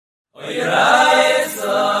Today's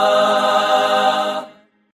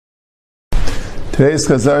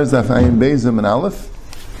Chazar is Daf Ayin Beizim and Aleph,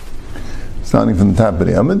 starting from the top of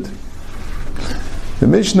the Amud. The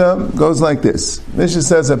Mishnah goes like this. Mishnah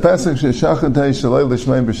says, "A Pesach sheshachatei shaloi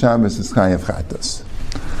l'shmeim b'shabbos is chayav chatos."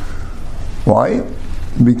 Why?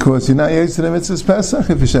 Because you're not used to the mitzvah's Pesach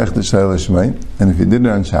if you shechted shaloi l'shmeim, and if you did it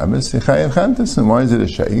on Shabbos, you chayav chatos. And why is it a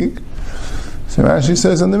sheigik? So Rashi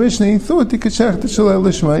says on the Mishnah, he thought he could shechted shaloi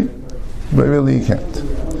l'shmeim, but really he can't.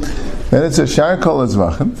 Then it's a shar kol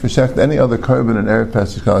azvachim, if you shecht any other korban in Erev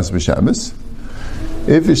Pesach chalas b'Shabbos.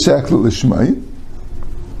 If you shecht l'shmeim,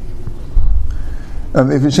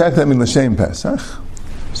 if you shecht them in l'shem Pesach,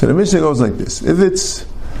 so the Mishnah goes like this: if it's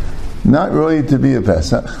not really to be a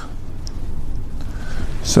Pesach,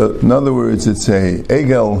 so in other words, it's a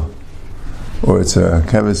egel, or it's a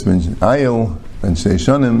keves ben ayil ben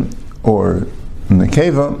sheishonim, or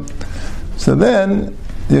nekeva, so then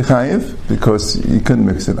you chayiv because you couldn't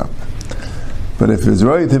mix it up. But if it's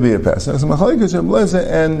right to be a Pesach, so Machlokes Reb Eliezer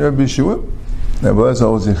and Rabbi Yeshua, Reb Eliezer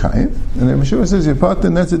holds Yechayiv, and Rabbi Yeshua says you're part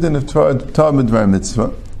and that's the din of Torah Midvar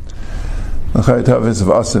Mitzvah. L'chayr Torah is of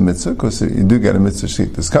Asa Mitzvah, because you do get a Mitzvah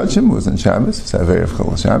Shchitas Kachim, it was in Shabbos, it's a Aveir of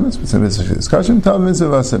Chol Shabbos, but it's a Mitzvah Shchitas Kachim, Torah Mitzvah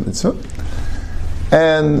of Asa Mitzvah.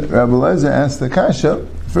 And Rabbi Eliezer asked the Kasha,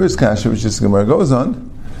 first Kasha, which this Gemara goes on,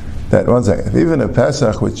 that one second, if even a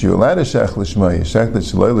Pesach which you're allowed to shech l'shma, you shech that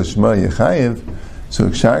shaloi l'shma, Yechayiv, so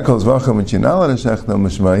kshar kol zvachim which you're not allowed to shech them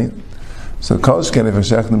l'shma, so kol shken if you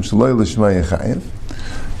shech them shaloi l'shma, Yechayiv.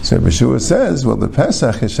 So Rabbi Yeshua says, well, the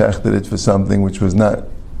Pesach you shechted it for something which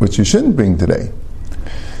you shouldn't bring today.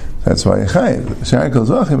 That's why Yechayiv. Kshar kol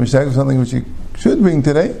zvachim you shech something which you should bring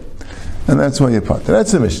today, and that's why you part.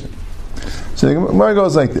 That's the Mishnah. So the Gemara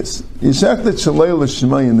goes like this: you shechted shaloi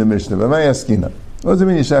l'shma in the Mishnah. But my askina, what does it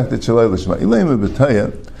mean you shechted shaloi l'shma? Ilayim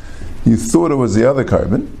b'taya, you thought it was the other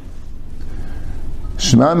carbon.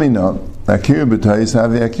 Shema mina, akira b'tayis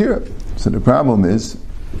have the akira. So the problem is,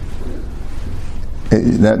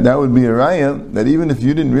 that would be a raya, that even if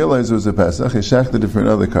you didn't realize it was a Pesach, you shechted it for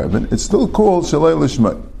another carbon, it's still called shaloi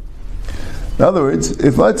l'shma. In other words,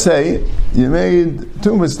 if let's say, you made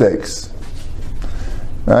two mistakes,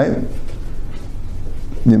 right?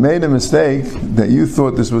 You made a mistake that you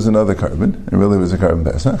thought this was another carbon, and really it was a carbon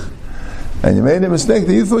Pesach. And you made a mistake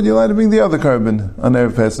that you thought you allowed to bring the other carbon on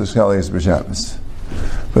Erev Pesach Chalas b'Shabbos.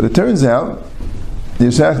 But it turns out, you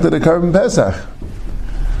shechted a carbon Pesach.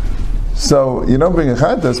 So you don't bring a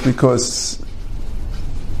chatas because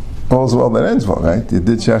all's well that ends well, right? You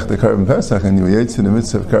did shech the carbon Pesach and you were yetz in the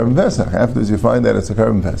midst of carbon Pesach. Afterwards you find that it's a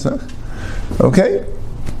carbon Pesach. Okay,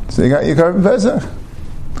 so you got your carbon Pesach.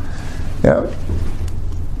 Yeah.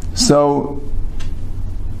 So,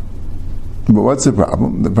 but what's the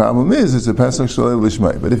problem? The problem is it's a Pesach Shaloi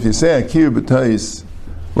L'Shmai. But if you say Akira B'Tayis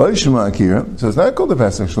Lo Shema Akira, so it's not called a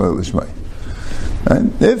Pesach Shaloi L'Shmai.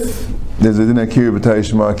 And if there's a din Akira B'Tayis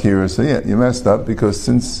Shema Akira, so yeah, you messed up because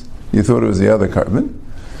since you thought it was the other carbon,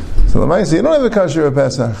 so L'maisa you don't have a kasher of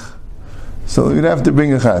Pesach, so you'd have to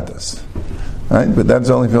bring a chatas, right? But that's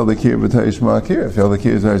only for the Akira B'Tayis Shema Akira. If the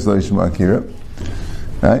Akira B'Tayis Lo Shema Akira,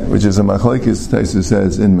 right, which is a machlokes Taisus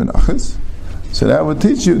says in Menachos, so that would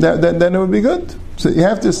teach you that then it would be good. So you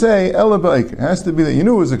have to say Ela Ba'ikr. It has to be that you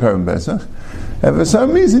knew it was a carbon Pesach, and for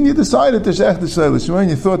some reason you decided to shech the shaloi l'shma,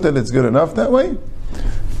 and you thought that it's good enough that way,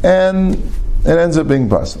 and it ends up being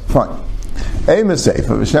possible. Fine. A mistake. If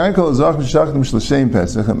they're not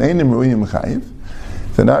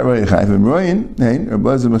really chayiv, Imroyin, hein, or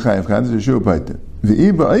blazer mechayiv chayiv, it's a shur paiter.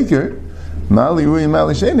 V'i ba'ikr, mali ruyin,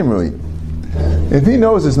 mali shenim ruyin. If he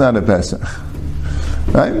knows it's not a Pesach,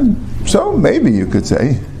 right? So maybe you could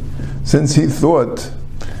say, since he thought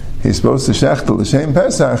he's supposed to shechtel the same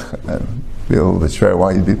Pesach, I feel a little bit sure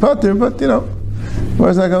why he'd be pater, but we're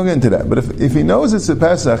not going into that. But if he knows it's a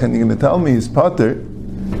Pesach and you're going to tell me he's pater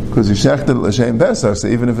because he shechtel the same Pesach, so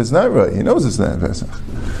even if it's not right, he knows it's not a Pesach.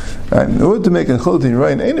 Right? In order to make a chultin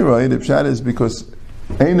right and ain't right, the pshat is because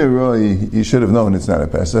Ein Roy, he should have known it's not a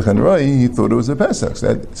Pesach, and Roy, he thought it was a Pesach.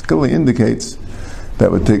 So that clearly indicates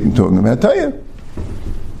that we're talking about Taya.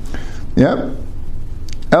 Yeah?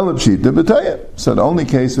 Elabshit, the B'Taya. So the only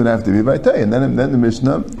case would have to be by Taya. And then the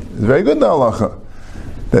Mishnah is very good in the halacha.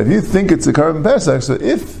 That if you think it's a carbon Pesach, so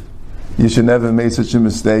if you should never have made such a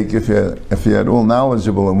mistake, if you're at all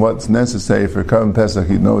knowledgeable in what's necessary for a carbon Pesach,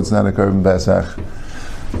 you know it's not a carbon Pesach.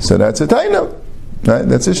 So that's a Taina. Right?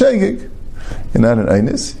 That's a Shegig. You're not an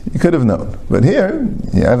Einis, you could have known. But here,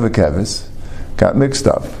 you have a kevis, got mixed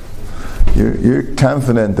up. You're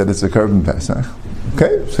confident that it's a carbon Pesach.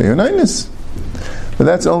 Okay, so you're an Einis. But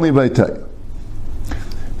that's only by Taya.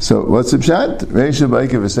 So what's the pshat? Reisha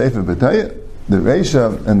b'aikev v'seifa b'Taya. the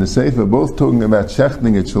Reisha and the Seifa both talking about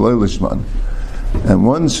shechting at Shaloi Lishman. And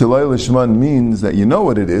one Shaloi Lishman means that you know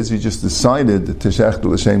what it is, you just decided to shech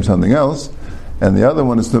l'shem something else. And the other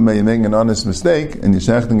one is to make an honest mistake, and you're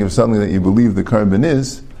shechting of something that you believe the carbon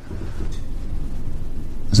is.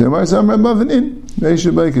 So Rabbi in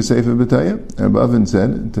Reisha Baika Seifa B'taya. Rabbi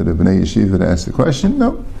said to the Bnei Yeshiva to ask the question,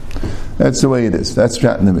 no. That's the way it is. That's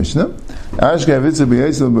Pshat in the Mishnah.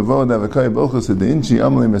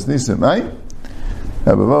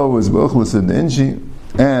 Abavo was B'ochlas of the Inchi,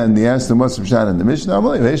 and he asked him what's Pshat in the Mishnah.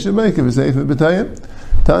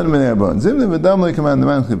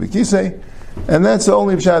 And that's the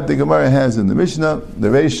only Pshat the Gemara has in the Mishnah. The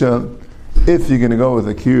Reisha, if you're going to go with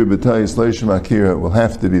Akira B'taya, Shloshim Akira, will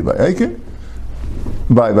have to be by Eker,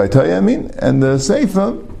 by Taya, and the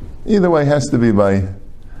Seifa, either way, has to be by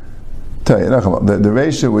Taya. The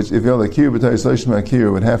Reisha, which if you're Akira B'taya, Shloshim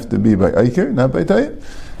Akira, would have to be by Eker, not by Taya.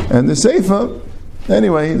 And the Seifa,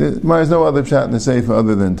 anyway, there's no other Pshat in the Seifa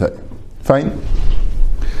other than Taya. Fine.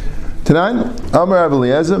 Tanan, Amar Rav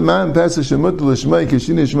Eliezer, Man Pesach Shemut L'Shmei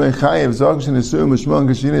K'Shini Shmei Chayev Zog Shenisur Mishmon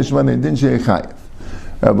K'Shini Shmei Nedin Shei Chayev.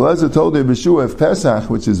 Rav Eliezer told the B'Shua of Pesach,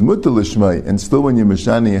 which is Mutter L'Shmei, and still when you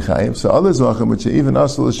Mishani Chayev. So other Zochim, which are even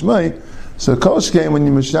Asal L'Shmei, so Koshkein, when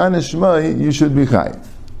you Mishani Shmei, you should be Chayev.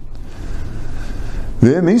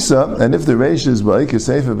 V'Misa, and if the Reisha is Ba'ik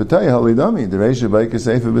Seifa B'Taya, Halidami, the Reisha Ba'ik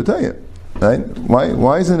Seifa B'Taya. Right?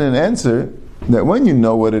 Why isn't an answer that when you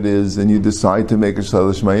know what it is and you decide to make a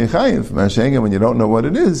Shalosh Shmei Chayiv, Mashenga, when you don't know what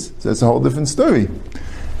it is, that's a whole different story.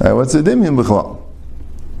 What's the Dimyan B'chlal?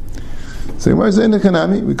 So why is it in the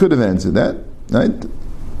Kanami? We could have answered that. Right?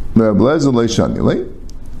 Rav Lezer Leishanile.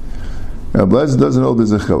 Rav Lezer doesn't hold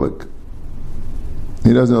there's a chilik.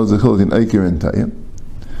 He doesn't hold there's a chilik in Eikir and Tayim.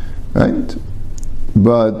 Right?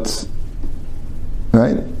 But,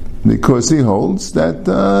 right? Because he holds that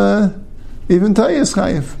even Tayah is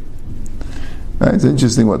Chayiv. Right? It's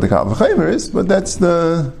interesting what the Kal V'Chaymer is, but that's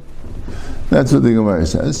what the Gemara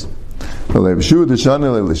says. So why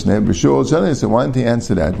didn't he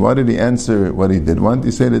answer that? Why did he answer what he did? Why didn't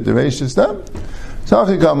he say that the Reisha stopped?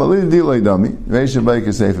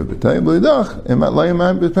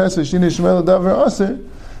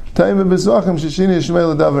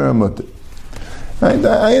 Right?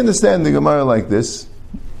 I understand the Gemara like this,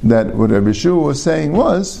 that what Rabbi Shua was saying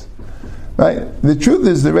was, right? The truth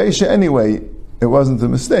is the Reisha anyway, it wasn't a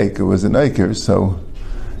mistake, it was an Eiker, so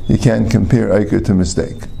you can't compare Eiker to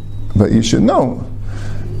mistake. But you should know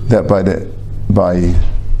that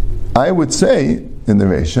I would say in the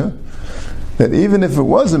Reisha, that even if it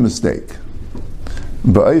was a mistake,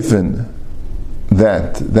 Ba'ifin,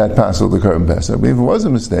 that passed the Korban Pesach, but if it was a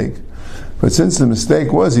mistake, but since the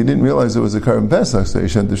mistake was, he didn't realize it was a Korban Pesach, so he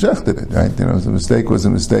shouldn't have shechted it, right? The mistake was a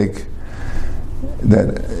mistake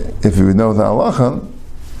that if he would know the halacha,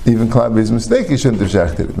 even Klabi's mistake, he shouldn't have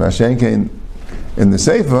shechted it. Mashenkein, in the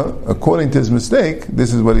Seifa, according to his mistake,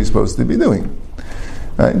 this is what he's supposed to be doing.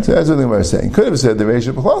 Right? So that's what the Gemara is saying. Could have said the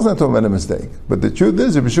Reisha B'chlal is not talking about a mistake. But the truth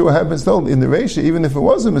is, Rabbi Shua happens told in the Reisha, even if it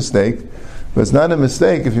was a mistake, but it's not a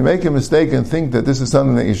mistake. If you make a mistake and think that this is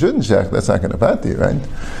something that you shouldn't shech, that's not going to pati, right?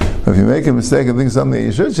 But if you make a mistake and think something that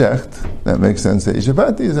you should shech, that makes sense that you should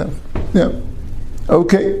pati yourself. Yeah.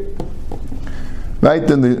 Okay. Right,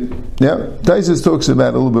 then Taisus talks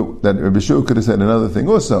about a little bit that Rabbi Shua could have said another thing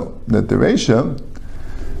also, that the Reisha,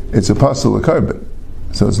 it's a pasul of carbon.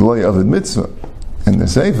 So it's loy avid mitzvah. And the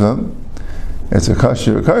Seifa, it's a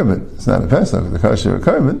kasher carbon. It's not a Pesach, it's a kasher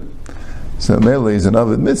carbon. So Mele is an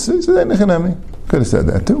avid mitzvah, so then Nechanami. Could have said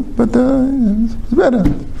that too, but it's better.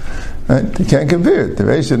 Right? You can't compare it. The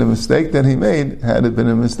Reisha, the mistake that he made, had it been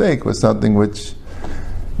a mistake, was something which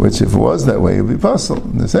if it was that way, it would be pasul.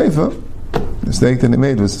 And the Seifa, the mistake that he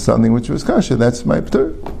made was something which was kasher. That's my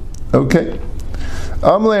p'tur. Okay.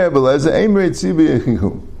 Amlei Abeleza, Eimrei Tzibur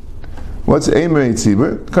Yechichu. What's Eimrei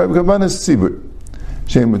Tzibur? Karbanas Tzibur.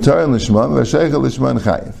 Shem Mutar Lishman, Vashaycha Lishman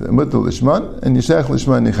Chayiv. Mutar Lishman, and Yishach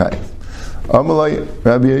Lishman Chayiv. Amalai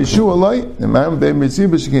Rabbi Yeshua Lai, and Maram Eimrei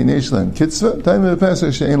Tzibur Shekein Yeshlan Kitzvah, Time of the Pesach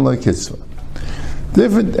Shein Lai Kitzvah.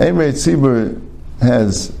 Different Eimrei Tzibur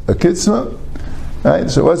has a Kitzvah.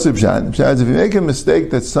 Right, so what's the pshat? Pshat is if you make a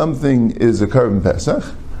mistake that something is a Korban Pesach,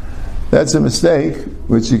 that's a mistake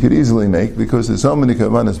which you could easily make because there's so many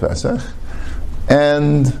Korbanos Pesach,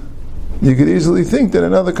 and you could easily think that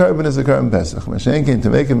another Korban is a Korban Pesach. Mashenkin,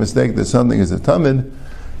 to make a mistake that something is a Tamid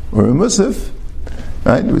or a Musaf,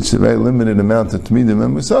 right, which is a very limited amount of Tamidim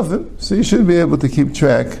and Musafim, so you should be able to keep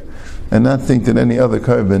track and not think that any other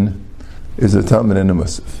Korban is a Tamid and a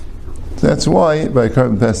Musaf. So that's why by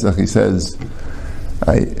Korban Pesach he says,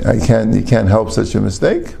 you can't help such a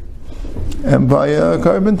mistake, And by a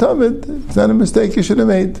carbon tamid, it's not a mistake you should have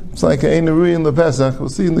made. It's like ein arui in the Pesach. We'll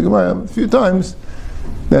see in the Gemara a few times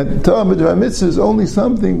that tamid mitzvah is only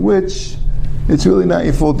something which it's really not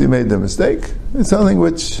your fault you made the mistake. It's something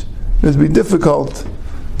which would be difficult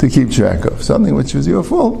to keep track of. Something which was your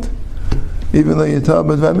fault, even though you're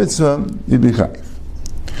tamid mitzvah, you'd be chayiv.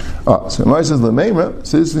 So Gemara says l'meimra.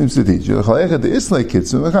 So this seems to teach you the islay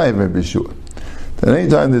kitzvah mechayiv Rabbi Yeshua. That any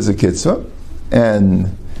time there's a kitzvah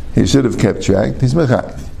and he should have kept track, he's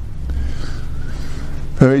mechayiv.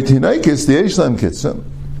 For tinaikis, the Yeshlam kitzvah,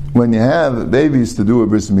 when you have babies to do a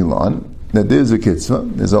bris milan, that there's a kitzvah,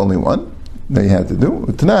 there's only one that you have to do.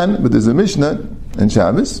 Tanan, but there's a Mishnah in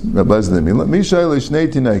Shabbos, someone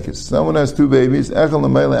has two babies, echel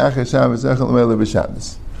l'meila achar Shabbos, echel l'meila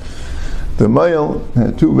b'Shabbos. The male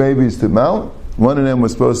had two babies to mount. One of them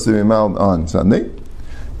was supposed to be mounted on Sunday,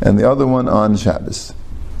 and the other one on Shabbos.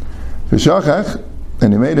 V'shachach,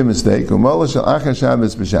 and he made a mistake. Umala shel achar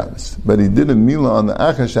Shabbos b'Shabbos, but he did a milah on the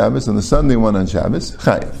achar Shabbos and the Sunday one on Shabbos.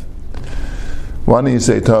 Chayav. Why don't you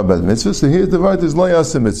say Torah b'z mitzvah? So here's the word is lo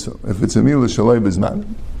yasa mitzvah. If it's a milah shaloi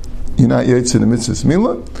b'zman, you're not yetz in the mitzvah's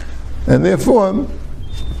milah, and therefore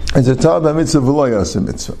it's a Torah b'z mitzvah v'lo yasa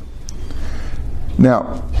mitzvah.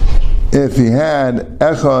 Now, if he had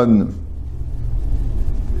echad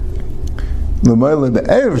l'mayla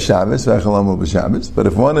be'erev Shabbos, v'echad l'amul b'Shabbos, but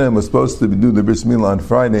if one of them was supposed to do the bris milah on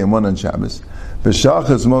Friday and one on Shabbos,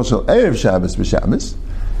 b'shachas moshel erev Shabbos b'Shabbos,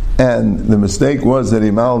 and the mistake was that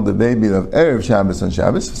he maled the baby of erev Shabbos on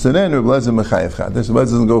Shabbos, so then Reb Lezer mechayev chadash. Reb Lezer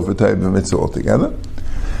doesn't go for Torah b'mitzvah altogether.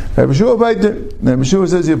 Rabbi Yeshua baiter. Rabbi Yeshua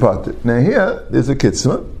says you pater. Now here there's a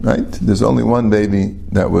kitzvah, right? There's only one baby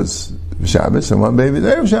that was Shabbos and one baby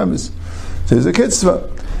that erev Shabbos. So there's a kitzvah.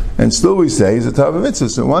 And still we say he's a Torah mitzvah.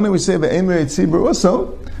 So why don't we say be'emer tzibur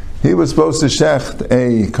also? He was supposed to shecht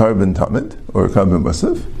a carbon tamid or a carbon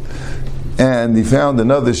basif, and he found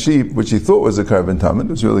another sheep which he thought was a carbon tamid. It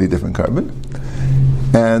was really a different carbon,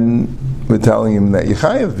 and we're telling him that you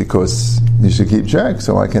chayav because you should keep track.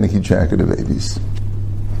 So why can't he keep track of the babies?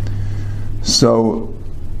 So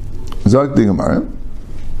Zok the Gemara,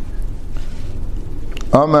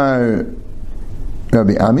 Amar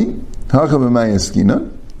Rabbi Ami, Hacha b'may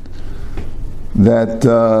eskina, that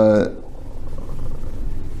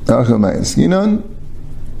Hacha b'may eskinon,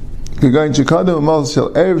 Kagayin Shekada v'mal shel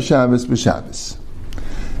erev Shabbos b'Shabbos.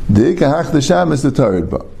 D'ika hach the Shabbos the Torah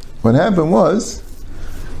ba. What happened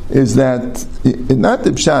is that it's not the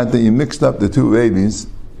pshat that you mixed up the two babies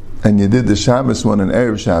and you did the Shabbos one on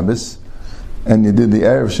erev Shabbos and you did the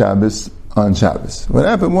erev Shabbos on Shabbos. What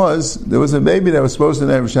happened was there was a baby that was supposed to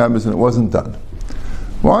be erev Shabbos and it wasn't done.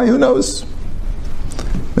 Why? Who knows?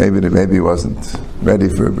 Maybe the baby wasn't ready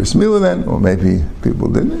for a bris milah then, or maybe people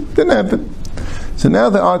didn't. It didn't happen. So now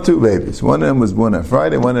there are two babies. One of them was born on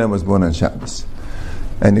Friday, one of them was born on Shabbos.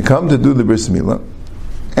 And you come to do the bris milah,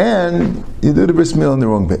 and you do the bris milah on the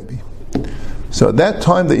wrong baby. So at that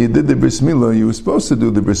time that you did the bris milah, you were supposed to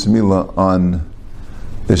do the bris milah on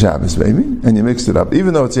the Shabbos baby, and you mixed it up,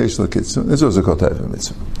 even though it's yesh l'kitzvah. This was a kol Torah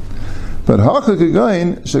mitzvah. But hacha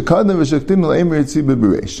kagayin shekadem v'shektim l'emer yitzibah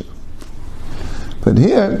b'reisha. But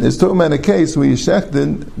here it's talking about a case where you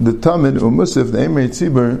shechted the tamid or musaf the emer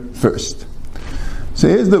yitzibah first. So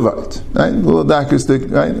here's the vart, right? A little darker stick,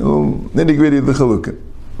 right? A little nitty gritty of the chalukah.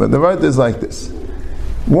 But the vart is like this: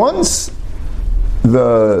 once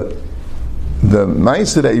the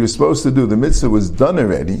ma'aseh that you were supposed to do, the mitzvah was done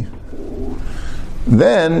already,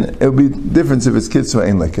 then it would be different if it's kitzvah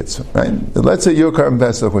ain't like kitzvah, right? Let's say your carbon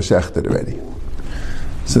pesach was shechted already.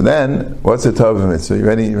 So then, what's the Torah mitzvah? You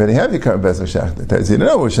already have your carbon pesach shechted. You didn't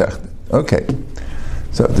know it was shechted. Okay.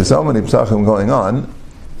 So if there's so many psachim going on,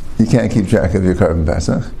 you can't keep track of your carbon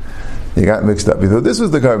pesach. You got mixed up. You thought this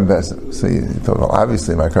was the carbon pesach. So you thought, well,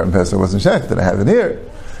 obviously my carbon pesach wasn't shechted. I have it here.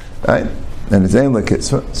 Right? And it's ain't like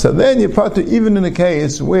kitzvah. So then you pater even in a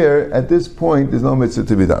case where at this point there's no mitzvah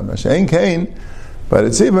to be done. Mashain kain, but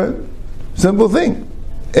it's even simple thing.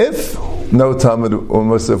 If no tamid or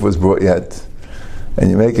musaf was brought yet, and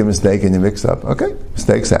you make a mistake and you mix up, okay,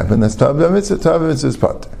 mistakes happen. That's Torah mitzvah. Torah mitzvah is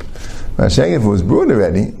pater. Mashain, if it was brought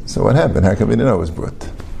already, so what happened? How come we didn't know it was brought?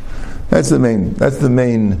 That's the main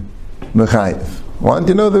mechayev. Why didn't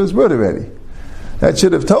you know that it was brought already? That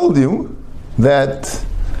should have told you that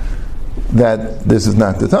this is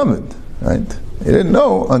not the tamid, right? You didn't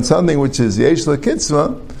know on something which is yesh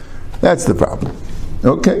l'kitzvah. That's the problem.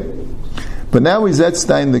 Okay, but now we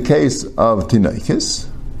zetstein the case of tinaikis,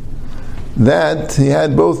 that he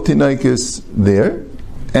had both tinaikis there,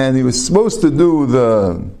 and he was supposed to do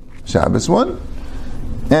the Shabbos one,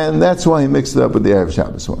 and that's why he mixed it up with the erev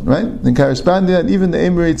Shabbos one, right? And corresponding that even the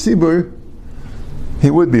emer tzibur, he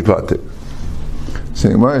would be pater. So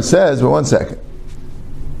Gemara says, but one second.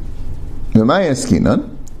 Right?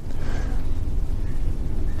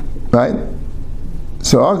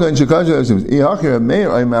 So Akhan Shekajah says, Iachir Meir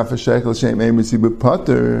Aymafa Shekel Shem Emitzibu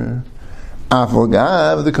Potter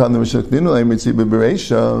Afalgav the Kandam Shekdinu Emitzibu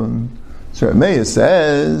Beresham. So Meir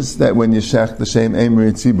says that when you shech the Shem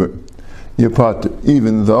Emitzibu, you're Potter,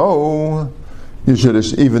 even though you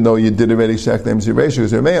did already shech the Emitzibu Beresham,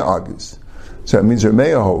 because Meir argues. So it means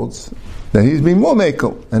Meir holds that he's being more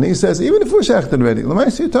mekel, and he says even if we're shechted already, even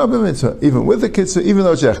with the kitzur, even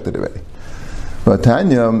though shechted already. But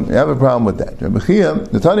Tanya, you have a problem with that.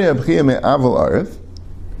 The Tanya Rabbi Chia may aval arif,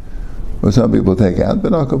 or some people take out,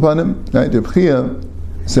 but not upon him. Right? Rabbi Chia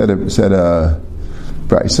said a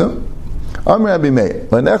brisa. Am Rabbi Meir,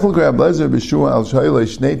 Lanechel grab lezer b'shua al shaylei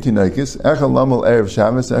shnei tinaikis, echel lamel erev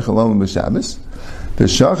Shabbos, echel lamel b'Shabbos. The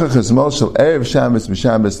shachach is mol shel erev Shabbos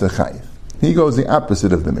b'Shabbos techayiv. He goes the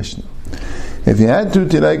opposite of the Mishnah. If you had two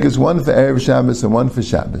tinaikis, one for erev Shabbos and one for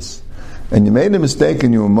Shabbos, and you made a mistake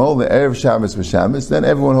and you mold the erev Shabbos for Shabbos, then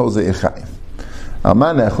everyone holds the Yechayiv.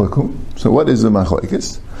 So what is the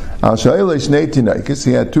machlekes? Al shaylei shnei tinaikis,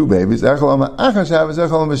 he had two babies, echel lamel achar Shabbos,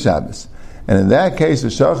 echel lamel b'Shabbos. And in that case, the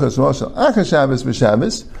shachas moshe achar Shabbos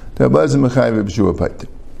b'Shabbos, the Rebbeinu mechayiv b'shua paiter.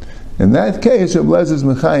 In that case, Rebbeinu is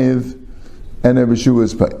mechayiv and Rebbeinu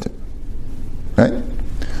is paiter. Right?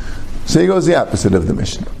 So he goes the opposite of the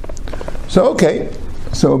Mishnah. So okay,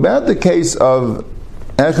 so about the case of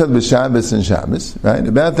echad b'Shabbos and Shabbos, right?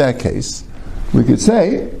 About that case, we could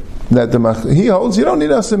say that he holds you don't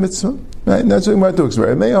need asa mitzvah, right? And that's what Gemara talks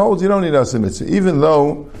about. Meir holds you don't need asa mitzvah, even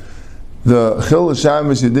though the chil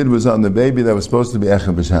Shabbos you did was on the baby that was supposed to be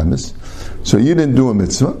echad b'Shabbos, so you didn't do a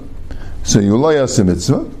mitzvah, so you lo asa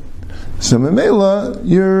mitzvah. So memela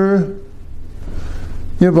you're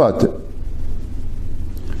bought it,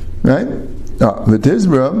 right?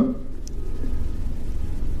 V'tizbra.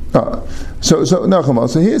 So Nachama.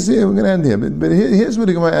 So here's we're going to end here. But here's where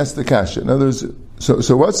the Gemara asked the kasha. In other words,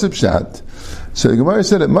 so what's the pshat? So the Gemara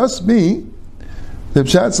said it must be the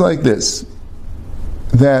pshat's like this.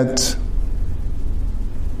 That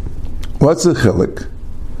what's the chilik?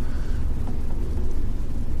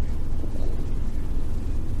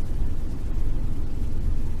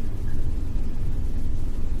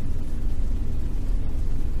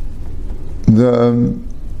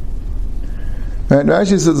 Right,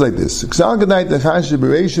 Rashi says like this: he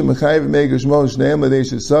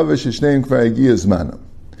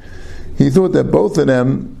thought that both of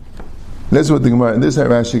them. This is what the Gemara, and this is how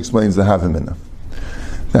Rashi explains the Havamina.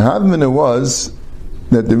 The Havamina was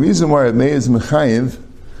that the reason why Rabbi Meir is mechayiv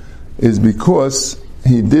is because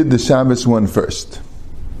he did the Shabbos one first.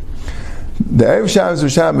 The Erev Shabbos or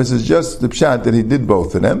Shabbos is just the pshat that he did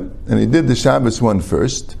both of them, and he did the Shabbos one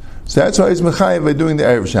first. So that's why he's mechayiv by doing the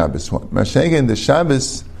Erev Shabbos one. Mashiach, the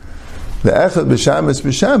Shabbos, the Echad b'Shabbos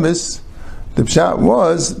b'Shabbos, the pshat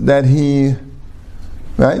was that he,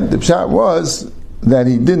 right? The pshat was that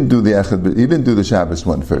he didn't do the Echad, he didn't do the Shabbos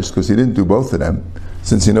one first because he didn't do both of them,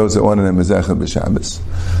 since he knows that one of them is Echad b'Shabbos.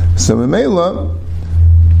 So Memela,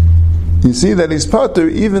 you see that he's potter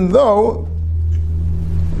even though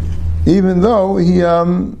he you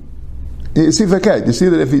see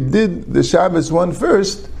that if he did the Shabbos one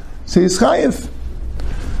first, so he's chayiv.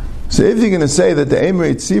 So if you're going to say that the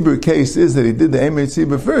Emirate Tzibur case is that he did the Emirate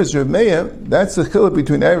Tzibur first, Rav Meir, that's the chiluk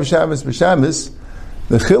between Erev Shabbos and Shabbos.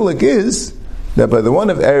 The chiluk is that by the one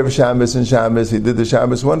of Erev Shabbos and Shabbos, he did the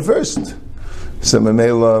Shabbos one first. So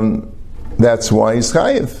Mamela, that's why he's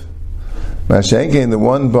chayiv. Mashenkein, the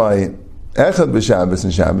one by Echad b'Shabbos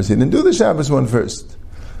and Shabbos, he didn't do the Shabbos one first.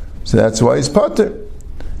 So that's why he's potter.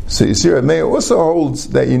 So you see, Rav Meir also holds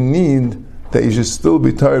that you should still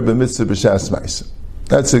be tired by mitzvah b'shas ma'aseh.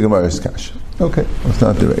 That's the Gemara's kasha. Okay, that's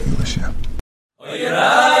not the regular shia.